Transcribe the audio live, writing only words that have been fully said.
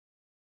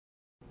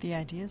The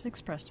ideas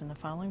expressed in the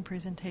following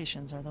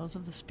presentations are those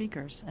of the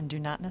speakers and do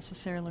not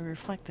necessarily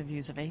reflect the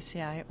views of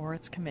ACI or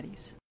its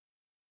committees.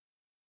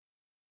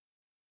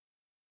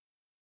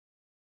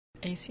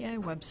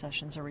 ACI web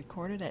sessions are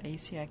recorded at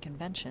ACI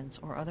conventions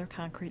or other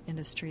concrete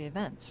industry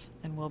events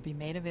and will be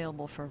made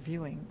available for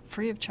viewing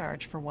free of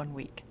charge for 1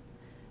 week.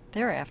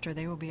 Thereafter,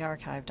 they will be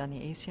archived on the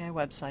ACI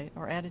website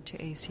or added to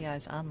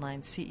ACI's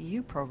online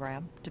CEU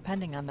program,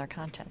 depending on their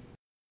content.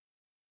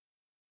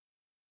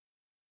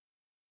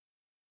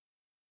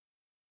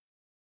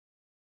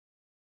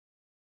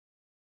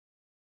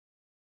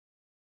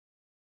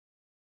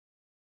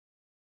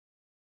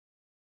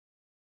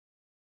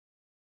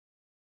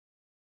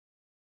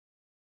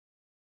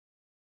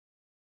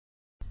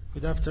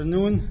 Good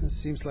afternoon. It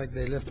seems like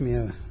they left me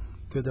a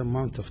good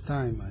amount of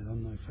time. I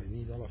don't know if I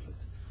need all of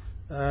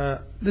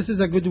it. This is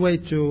a good way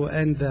to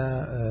end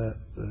the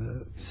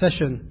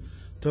session,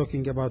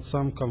 talking about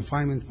some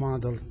confinement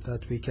model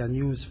that we can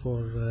use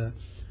for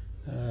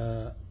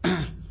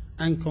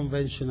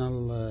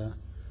unconventional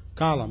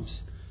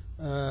columns.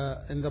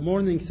 In the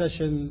morning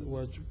session,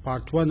 which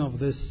part one of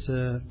this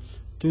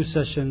 2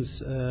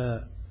 sessions,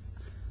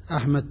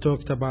 Ahmed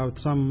talked about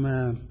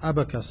some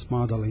abacus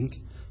modeling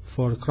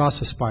for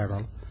cross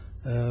spiral,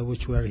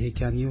 where he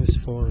can use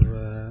for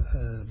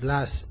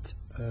blast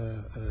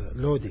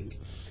loading.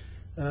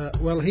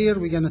 Well, here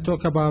we're going to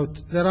talk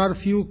about, there are a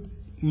few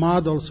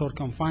models or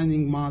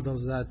confining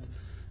models that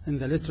in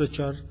the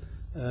literature,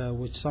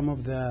 which some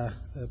of the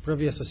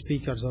previous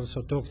speakers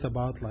also talked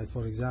about, like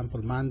for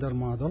example, Mander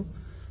model.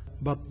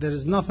 But there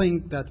is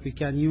nothing that we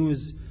can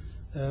use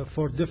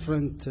for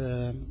different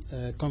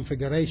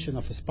configuration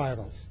of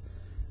spirals.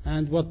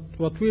 And what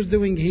we're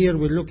doing here,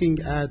 we're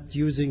looking at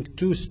using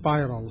 2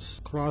 spirals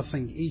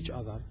crossing each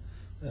other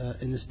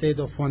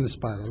instead of 1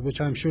 spiral, which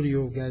I'm sure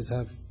you guys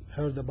have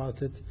heard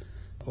about it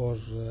or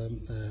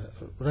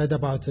read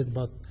about it.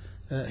 But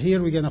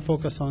here we're going to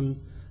focus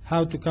on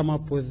how to come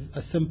up with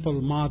a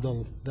simple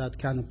model that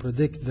can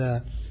predict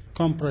the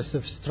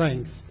compressive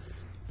strength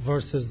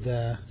versus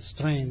the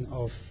strain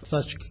of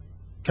such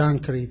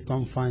concrete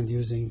confined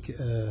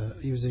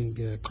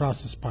using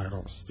cross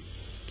spirals.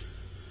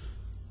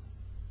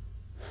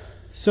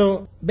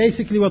 So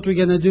basically what we're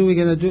going to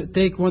do,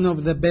 take one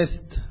of the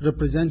best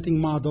representing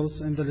models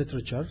in the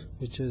literature,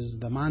 which is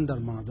the Mander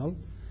model,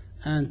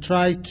 and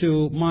try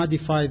to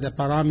modify the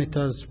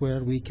parameters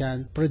where we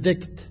can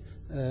predict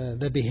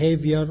the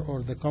behavior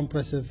or the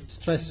compressive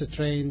stress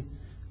strain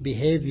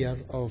behavior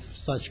of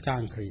such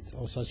concrete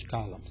or such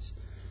columns.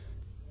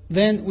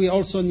 Then we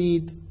also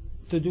need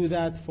to do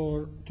that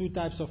for 2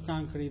 types of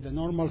concrete, the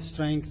normal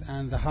strength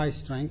and the high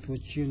strength,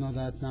 which you know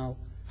that now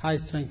high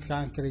strength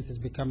concrete is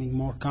becoming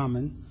more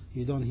common.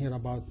 You don't hear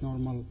about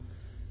normal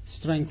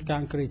strength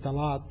concrete a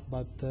lot,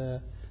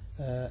 but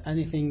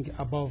anything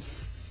above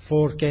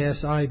 4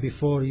 KSI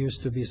before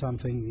used to be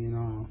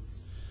something,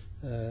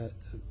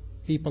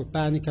 people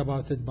panic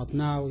about it, but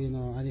now,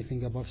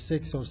 anything above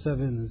 6 or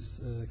 7 is,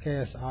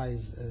 KSI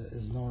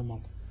is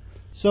normal.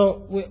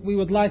 So we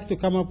would like to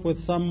come up with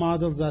some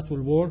models that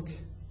will work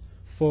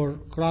for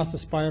cross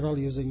spiral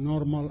using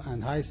normal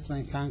and high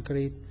strength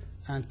concrete,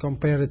 and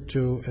compare it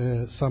to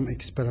some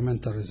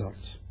experimental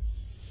results.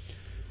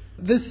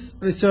 This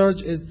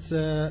research is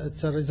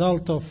it's a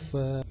result of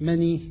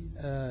many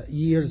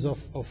years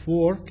of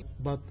work,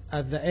 but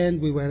at the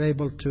end we were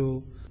able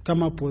to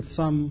come up with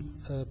some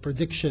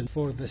prediction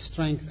for the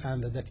strength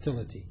and the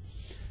ductility.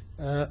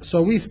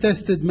 So we've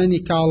tested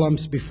many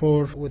columns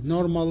before with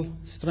normal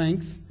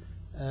strength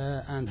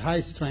and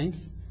high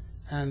strength,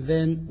 and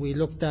then we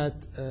looked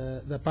at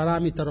the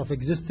parameter of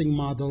existing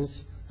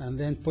models and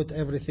then put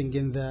everything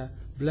in the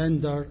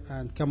blender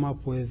and come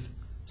up with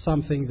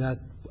something that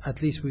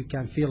at least we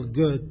can feel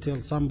good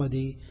till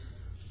somebody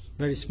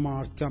very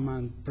smart come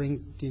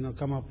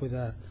up with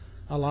a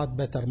lot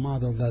better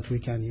model that we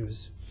can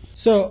use.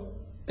 So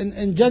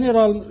in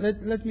general,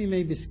 let me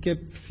maybe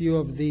skip a few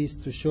of these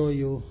to show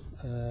you.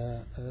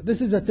 This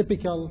is a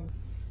typical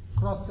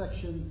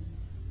cross-section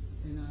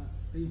in a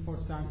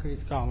reinforced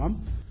concrete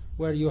column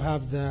where you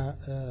have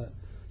the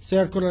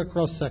circular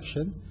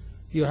cross-section.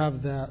 You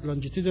have the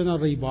longitudinal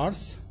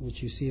rebars,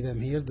 which you see them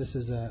here. This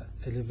is a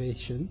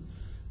elevation.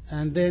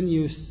 And then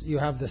you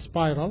have the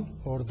spiral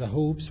or the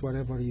hoops,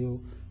 whatever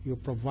you're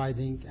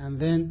providing. And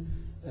then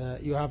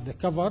you have the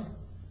cover,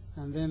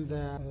 and then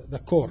the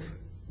core,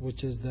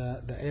 which is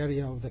the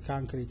area of the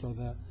concrete or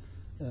the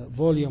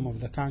volume of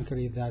the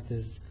concrete that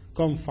is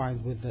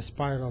confined with the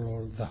spiral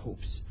or the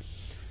hoops.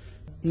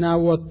 Now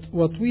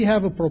what we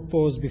have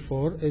proposed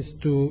before is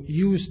to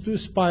use 2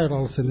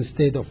 spirals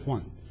instead of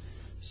 1.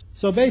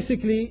 So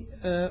basically,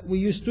 we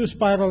use 2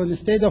 spirals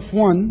instead of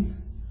 1.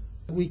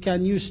 We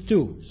can use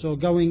 2, so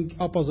going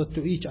opposite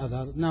to each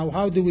other. Now,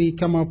 how do we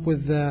come up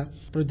with the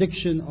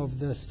prediction of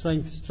the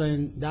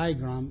strength-strain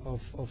diagram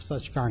of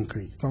such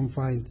concrete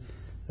confined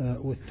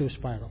with 2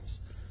 spirals?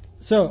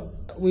 So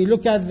we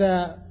look at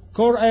the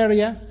core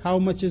area. How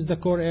much is the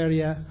core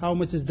area? How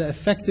much is the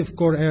effective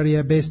core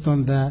area based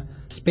on the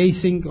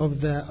spacing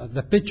of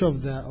the pitch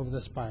of the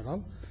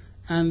spiral?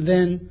 And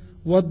then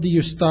what do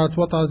you start,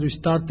 what are you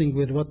starting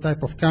with, what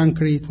type of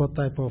concrete, what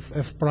type of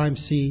F prime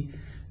C,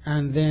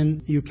 and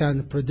then you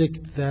can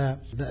predict the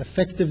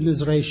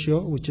effectiveness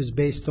ratio, which is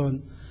based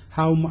on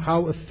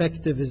how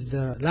effective is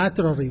the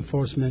lateral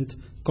reinforcement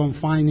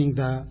confining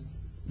the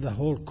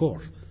whole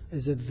core.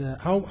 Is it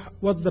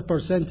what's the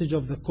percentage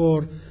of the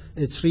core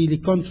it's really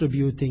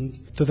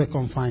contributing to the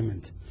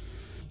confinement?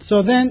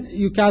 So then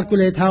you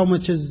calculate how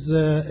much is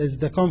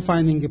the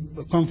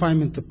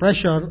confinement to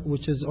pressure,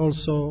 which is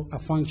also a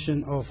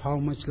function of how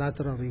much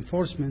lateral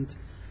reinforcement,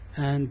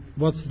 and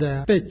what's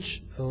the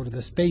pitch or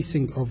the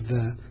spacing of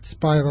the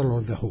spiral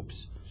or the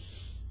hoops.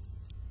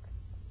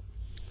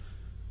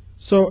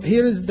 So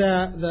here is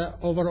the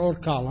overall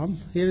column.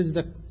 Here is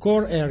the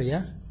core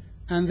area,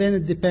 and then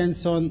it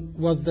depends on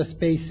what's the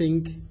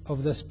spacing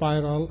of the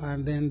spiral,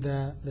 and then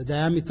the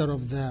diameter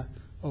of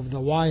the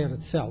wire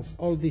itself.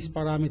 All these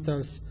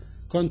parameters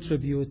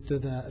contribute to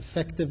the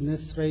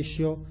effectiveness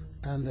ratio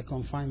and the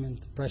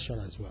confinement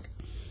pressure as well.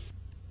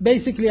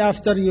 Basically,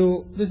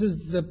 this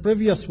is the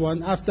previous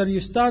one, after you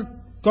start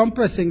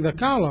compressing the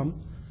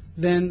column,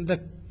 then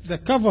the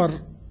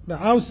cover, the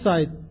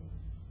outside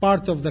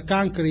part of the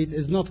concrete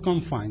is not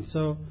confined.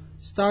 So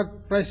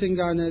start pressing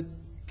on it,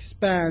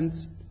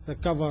 expands, the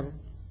cover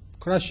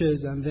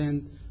crushes and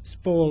then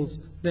spools,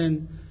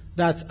 then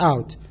that's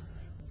out.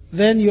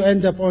 Then you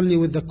end up only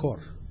with the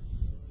core.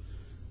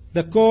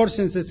 The core,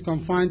 since it's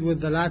confined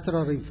with the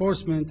lateral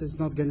reinforcement, is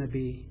not going to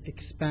be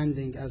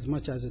expanding as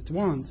much as it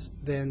wants,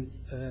 then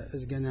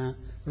is going to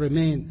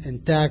remain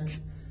intact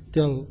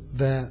till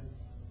the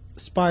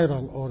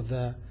spiral or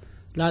the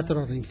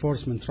lateral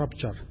reinforcement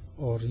rupture,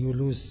 or you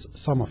lose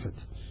some of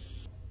it.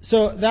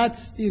 So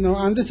that's,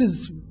 and this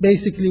is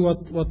basically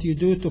what you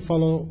do to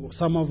follow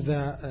some of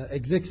the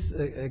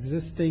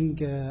existing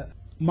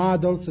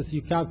models, as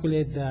you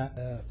calculate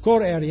the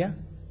core area,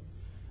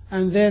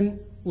 and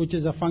then which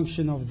is a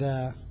function of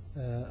the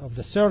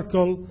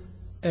circle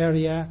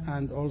area,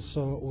 and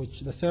also which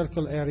the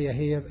circle area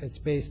here, it's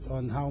based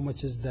on how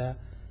much is the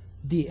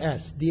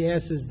ds.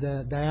 ds is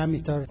the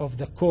diameter of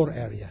the core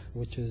area,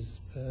 which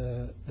is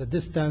the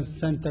distance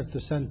center to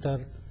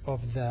center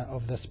of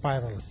the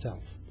spiral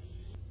itself.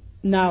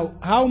 Now,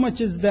 how much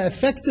is the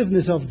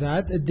effectiveness of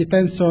that? It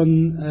depends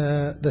on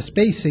the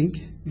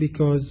spacing,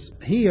 because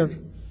here,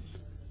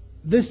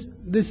 this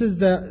is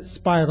the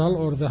spiral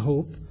or the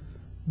hoop.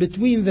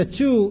 Between the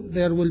two,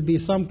 there will be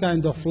some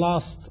kind of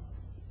lost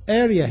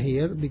area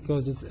here,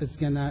 because it's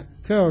going to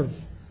curve,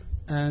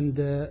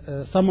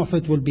 and some of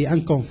it will be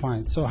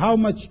unconfined. So how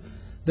much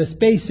the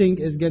spacing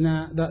is going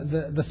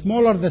to, the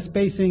smaller the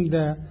spacing,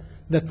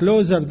 the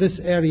closer this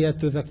area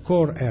to the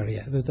core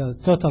area, the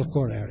total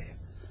core area.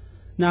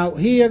 Now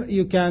here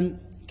you can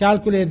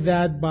calculate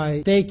that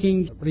by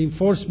taking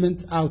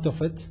reinforcement out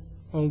of it,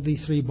 all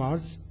these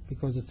rebars,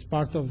 because it's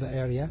part of the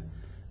area,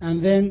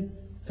 and then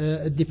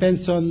it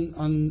depends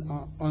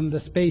on the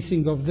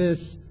spacing of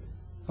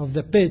of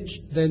the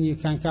pitch, then you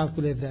can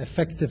calculate the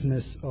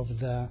effectiveness of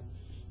the,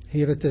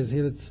 here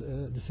it's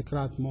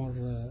described more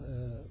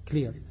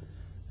clear.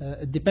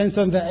 It depends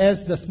on the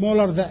S. The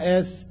smaller the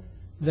S,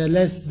 the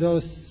less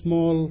those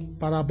small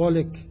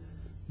parabolic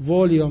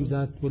volumes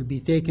that will be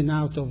taken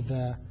out of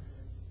the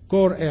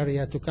core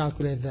area to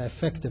calculate the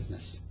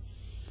effectiveness.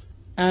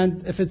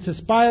 And if it's a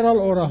spiral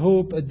or a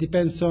hoop, it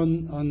depends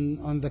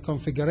on the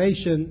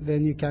configuration,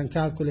 then you can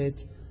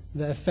calculate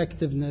the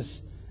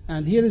effectiveness.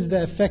 And here is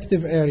the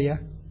effective area,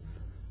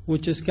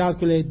 which is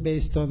calculated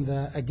based on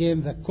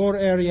again, the core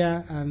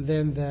area and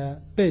then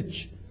the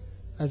pitch.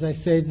 As I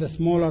said, the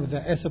smaller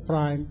the S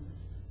prime,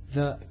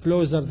 the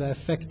closer the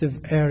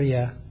effective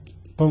area,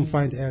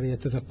 confined area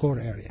to the core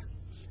area.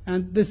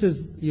 And this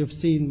is, you've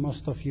seen,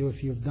 most of you,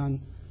 if you've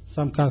done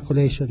some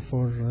calculation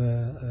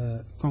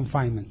for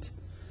confinement.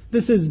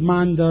 This is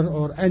Mander,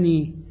 or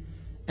any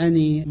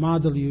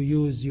model you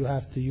use, you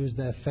have to use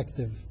the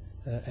effective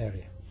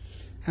area.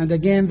 And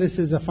again, this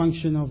is a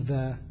function of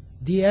the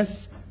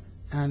ds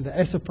and the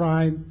S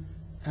prime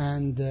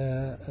and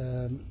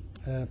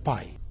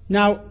pi.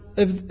 Now,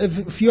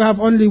 if you have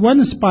only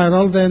one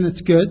spiral, then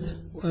it's good.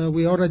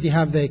 We already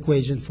have the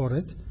equation for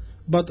it.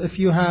 But if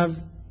you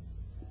have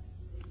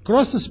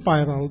cross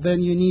spiral,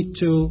 then you need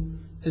to,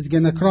 it's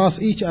going to cross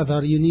each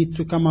other. You need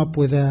to come up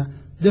with a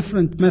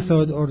different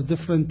method or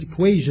different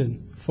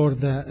equation for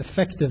the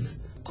effective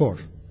core.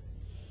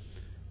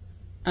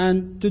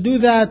 And to do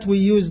that, we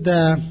use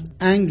the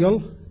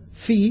angle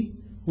phi,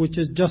 which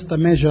is just a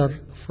measure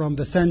from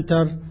the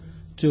center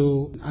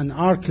to an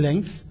arc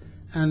length,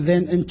 and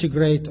then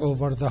integrate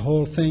over the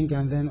whole thing,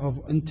 and then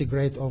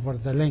integrate over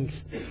the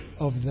length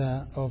of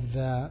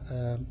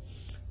the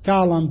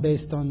column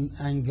based on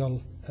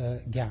angle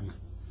gamma.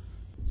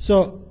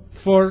 So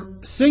for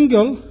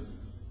single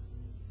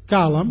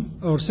column,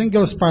 or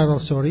single spiral,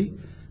 sorry,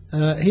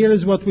 here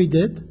is what we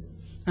did,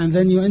 and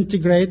then you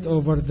integrate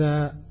over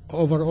the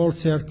overall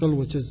circle,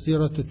 which is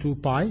 0 to 2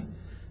 pi,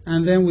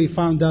 and then we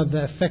found out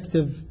the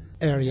effective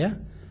area,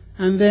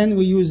 and then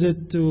we use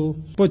it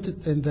to put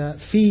it in the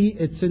phi.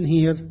 It's in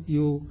here.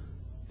 You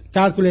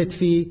calculate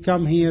phi,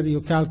 come here,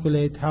 you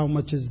calculate how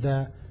much is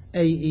the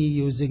AE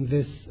using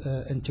this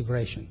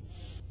integration.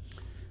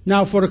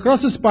 Now, for a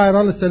cross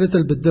spiral, it's a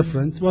little bit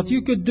different. What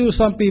you could do,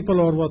 some people,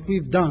 or what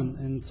we've done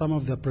in some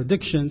of the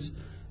predictions,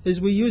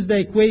 is we use the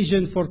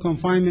equation for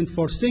confinement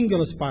for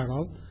single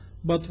spiral,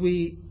 but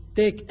we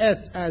take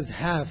S as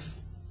half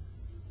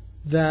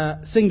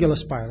the single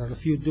spiral.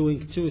 If you're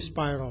doing two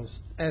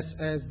spirals, S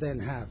as then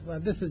half. Well,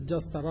 this is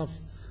just a rough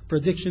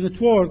prediction. It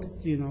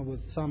worked,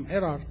 with some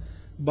error,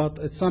 but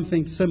it's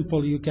something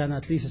simple you can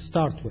at least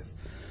start with.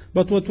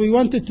 But what we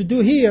wanted to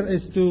do here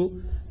is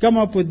to come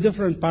up with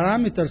different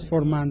parameters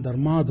for Mander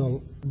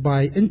model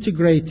by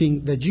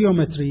integrating the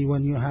geometry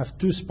when you have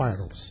two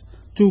spirals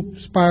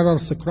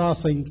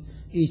crossing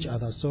each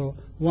other. So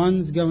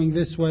one's going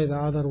this way, the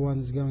other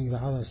one's going the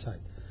other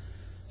side.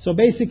 So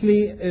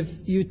basically, if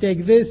you take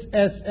this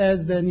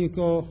SS, then you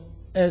go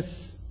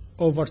S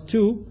over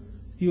 2,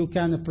 you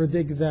can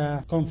predict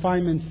the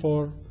confinement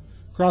for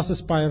cross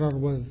spiral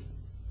with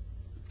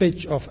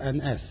pitch of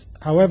an S.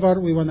 However,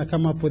 we want to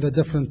come up with the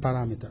different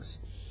parameters.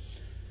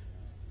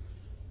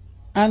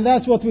 And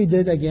that's what we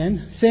did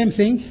again. Same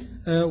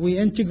thing. We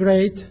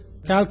integrate,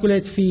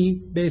 calculate phi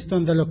based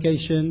on the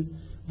location,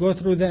 go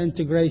through the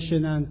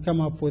integration, and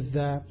come up with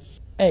the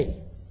A,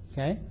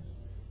 okay?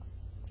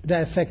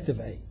 The effective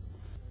A.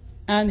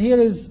 And here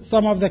is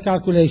some of the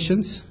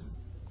calculations.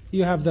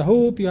 You have the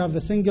hoop, you have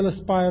the single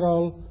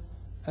spiral,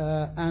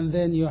 and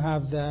then you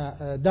have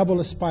the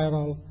double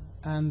spiral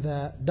and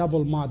the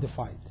double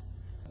modified.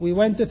 We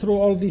went through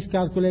all these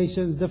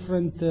calculations,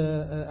 different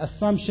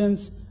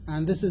assumptions,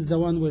 and this is the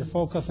one we're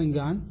focusing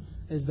on,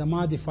 is the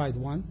modified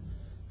one.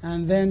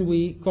 And then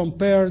we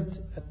compared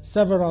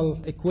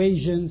several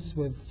equations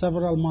with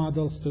several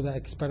models to the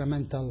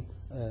experimental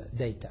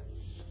data.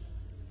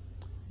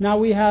 Now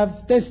we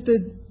have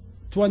tested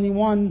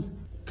 21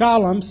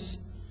 columns,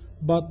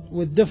 but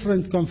with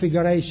different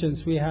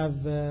configurations. We have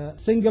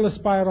single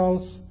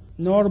spirals,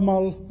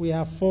 normal, we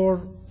have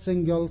 4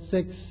 single,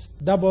 6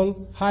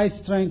 double, high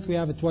strength, we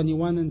have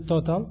 21 in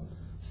total,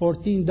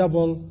 14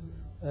 double,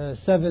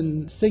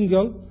 7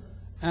 single,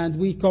 and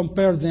we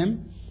compare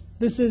them.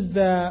 This is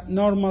the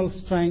normal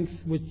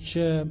strength, which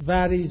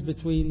varies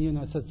between,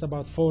 it's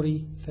about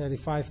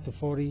 35 to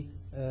 40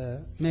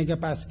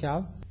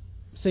 megapascal.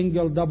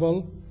 Single,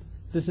 double,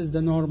 this is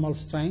the normal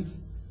strength.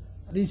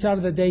 These are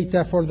the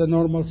data for the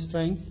normal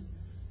strength.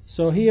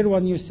 So here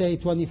when you say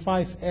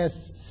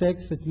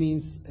 25S6, it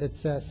means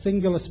it's a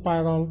single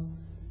spiral.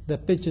 The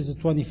pitch is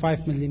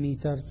 25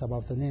 millimeters,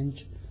 about an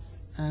inch.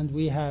 And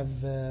we have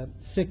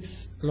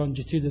 6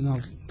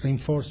 longitudinal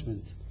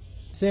reinforcement.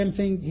 Same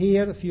thing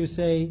here, if you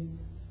say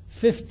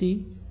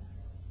 50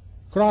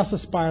 cross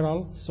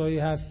spiral, so you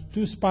have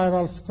 2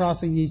 spirals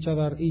crossing each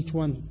other, each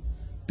one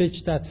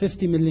pitched at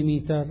 50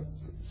 millimeter,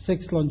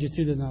 6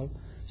 longitudinal.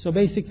 So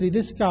basically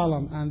this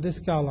column and this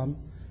column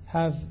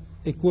have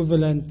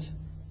equivalent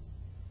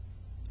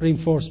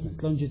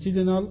reinforcement,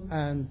 longitudinal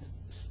and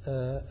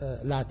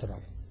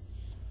lateral.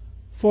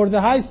 For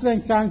the high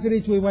strength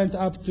concrete, we went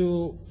up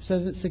to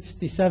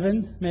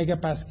 67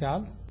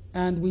 megapascal,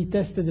 and we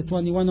tested the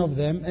 21 of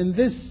them. In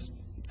this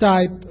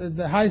type,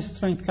 the high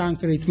strength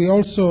concrete, we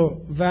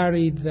also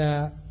varied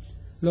the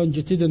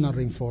longitudinal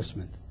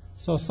reinforcement.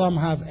 So some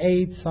have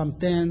 8, some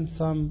 10,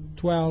 some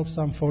 12,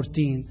 some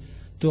 14,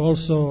 to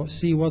also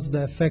see what's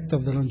the effect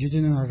of the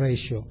longitudinal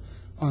ratio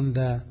on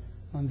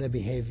the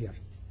behavior.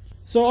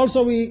 So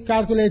also we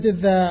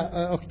calculated the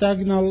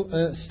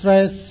octagonal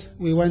stress.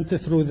 We went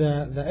through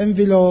the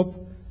envelope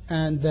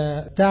and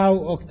the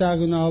tau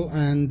octagonal,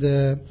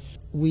 and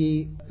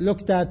we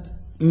looked at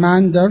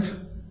Mander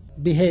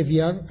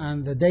behavior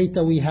and the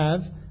data we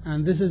have.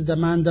 And this is the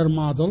Mander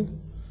model.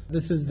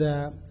 This is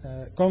the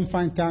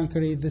confined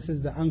concrete. This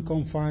is the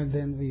unconfined.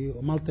 Then we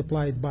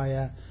multiply it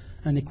by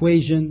an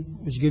equation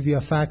which gives you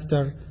a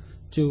factor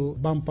to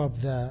bump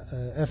up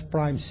the F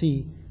prime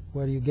C,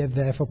 where you get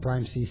the F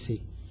prime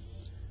CC.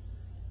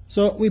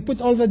 So we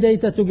put all the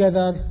data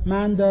together.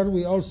 Mander,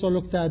 we also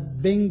looked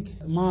at Bing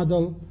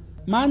model.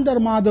 Mander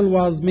model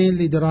was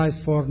mainly derived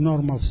for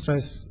normal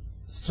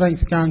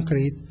strength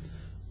concrete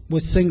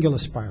with single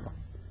spiral.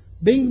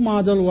 Bing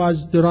model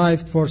was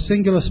derived for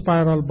single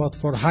spiral but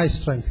for high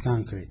strength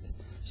concrete.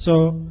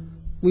 So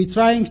we're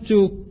trying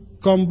to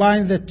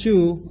combine the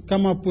two,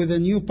 come up with a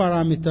new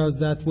parameters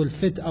that will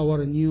fit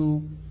our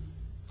new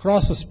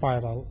cross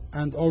spiral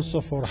and also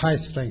for high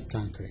strength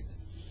concrete.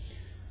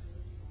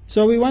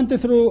 So we went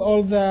through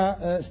all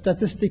the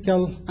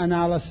statistical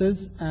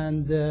analysis,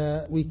 and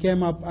we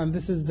came up, and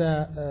this is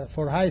the,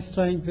 for high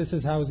strength, this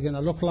is how it's going to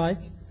look like.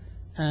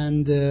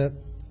 And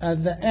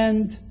at the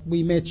end,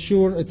 we made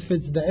sure it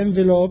fits the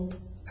envelope,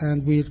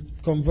 and we're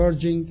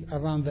converging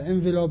around the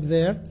envelope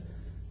there.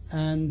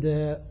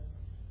 And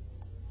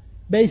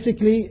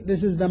basically,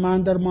 this is the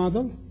Mander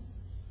model.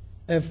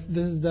 If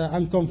this is the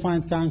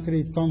unconfined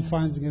concrete,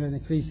 confined is going to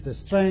increase the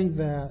strength,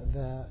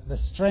 the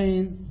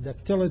strain,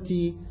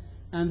 ductility.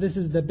 And this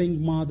is the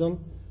Bing model,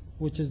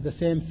 which is the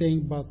same thing,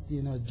 but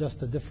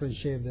just a different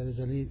shape. There is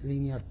a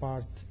linear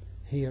part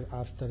here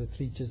after it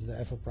reaches the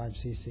F prime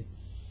CC.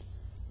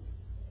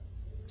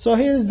 So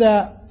here's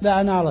the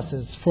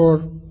analysis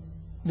for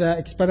the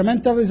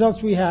experimental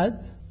results we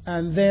had,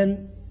 and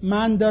then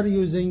Mander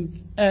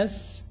using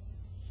S.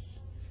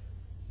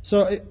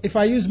 So if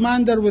I use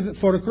Mander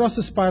for a cross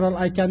spiral,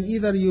 I can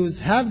either use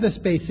half the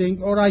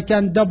spacing or I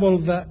can double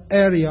the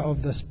area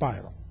of the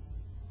spiral,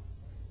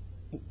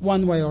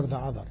 one way or the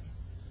other.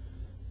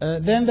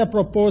 Then the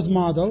proposed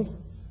model,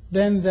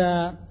 then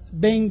the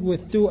Bing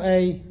with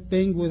 2A,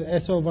 Bing with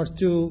S over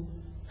 2,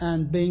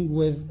 and Bing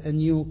with a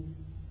new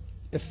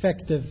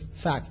effective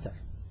factor.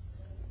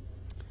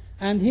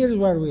 And here's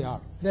where we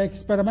are. The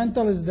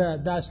experimental is the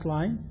dashed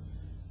line,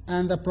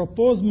 and the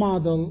proposed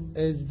model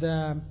is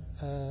the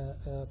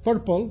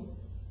purple,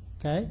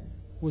 okay,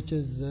 which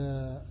is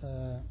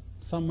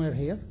somewhere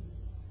here.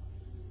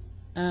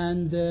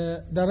 And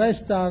the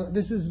rest are,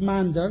 this is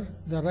Mander,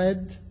 the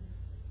red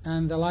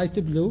and the light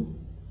blue.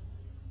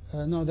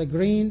 No, the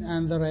green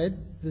and the red.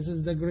 This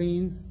is the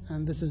green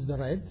and this is the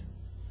red.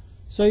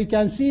 So you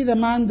can see the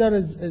Mander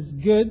is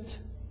good,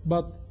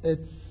 but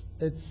it's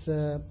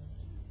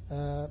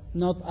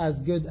not as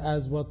good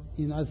as what,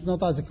 it's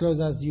not as close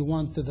as you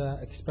want to the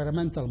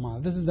experimental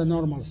model. This is the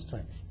normal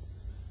strength.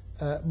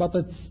 But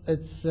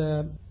it's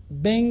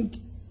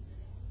Bing,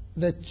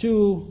 the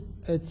two,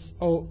 it's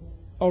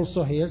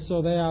also here,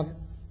 so they are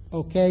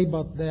okay,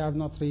 but they are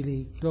not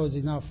really close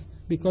enough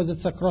because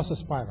it's a cross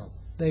spiral.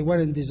 They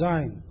weren't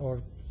designed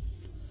or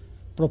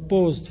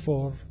proposed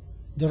for,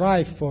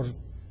 derived for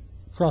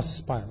cross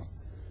spiral.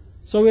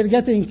 So we're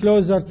getting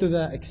closer to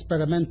the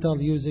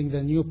experimental using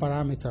the new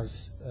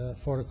parameters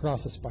for a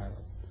cross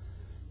spiral.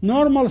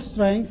 Normal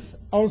strength,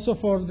 also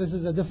for, this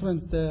is a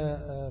different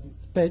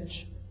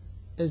pitch,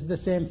 is the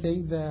same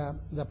thing.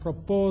 The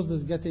proposed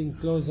is getting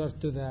closer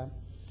to the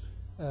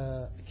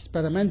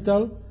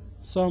experimental.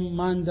 Some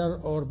Mander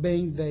or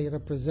Bing, they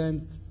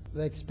represent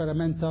the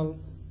experimental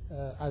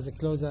as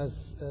close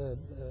as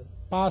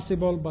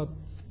possible, but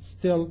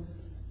still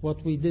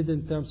what we did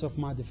in terms of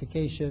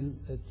modification,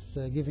 it's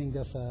giving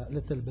us a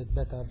little bit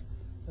better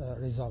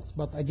results.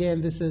 But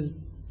again, this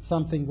is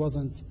something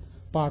wasn't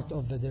part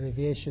of the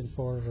derivation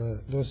for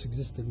those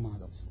existing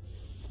models.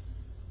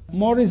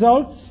 More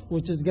results,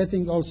 which is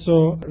getting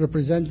also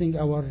representing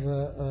our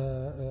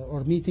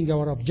or meeting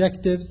our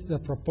objectives. The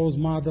proposed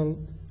model,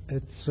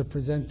 it's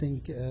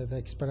representing the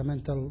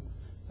experimental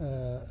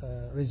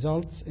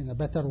results in a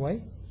better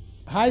way.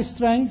 High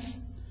strength,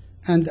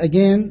 and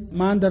again,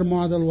 Mander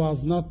model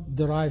was not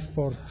derived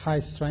for high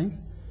strength.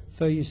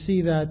 So you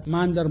see that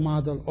Mander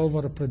model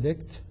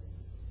over-predict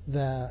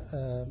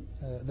the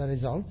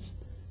results.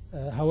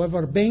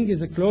 However, Bing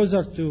is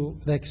closer to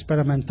the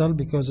experimental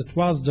because it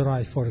was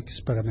derived for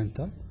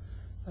experimental.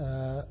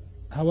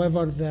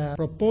 However, the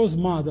proposed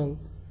model,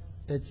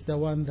 it's the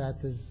one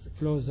that is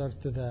closer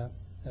to the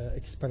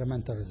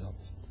experimental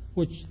results,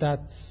 which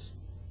that's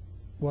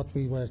what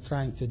we were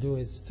trying to do,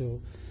 is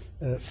to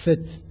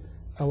fit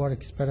our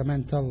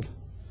experimental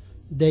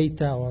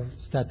data or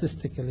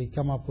statistically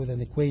come up with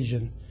an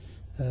equation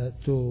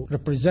to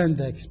represent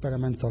the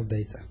experimental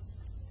data.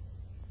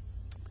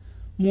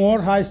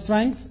 More high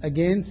strength,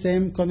 again,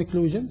 same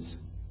conclusions.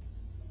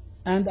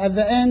 And at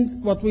the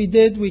end, what we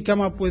did, we come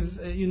up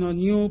with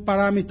new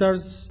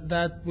parameters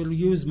that will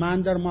use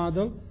Mander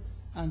model,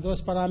 and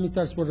those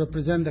parameters will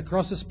represent the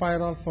cross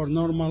spiral for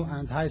normal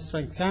and high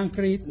strength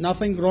concrete.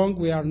 Nothing wrong.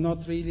 We are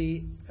not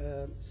really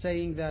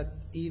saying that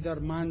either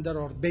Mander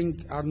or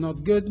Bing are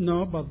not good,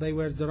 no, but they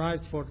were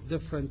derived for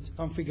different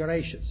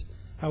configurations.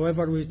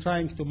 However, we're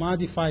trying to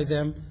modify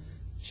them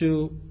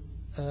to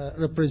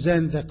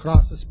represent the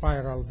cross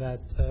spiral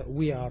that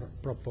we are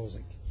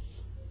proposing.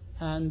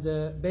 And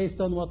based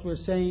on what we're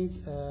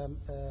saying,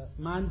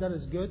 Mander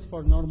is good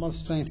for normal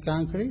strength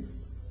concrete.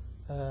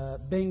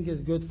 Bing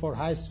is good for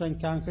high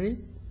strength concrete.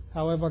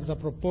 However, the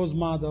proposed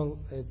model,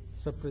 it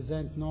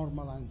represents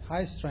normal and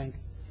high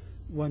strength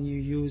when you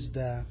use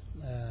the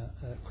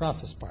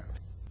cross spiral.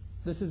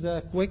 This is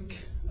a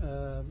quick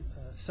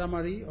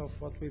summary of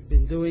what we've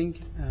been doing,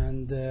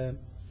 and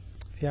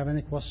if you have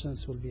any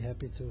questions, we'll be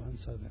happy to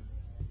answer them.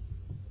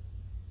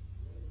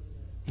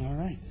 All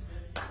right.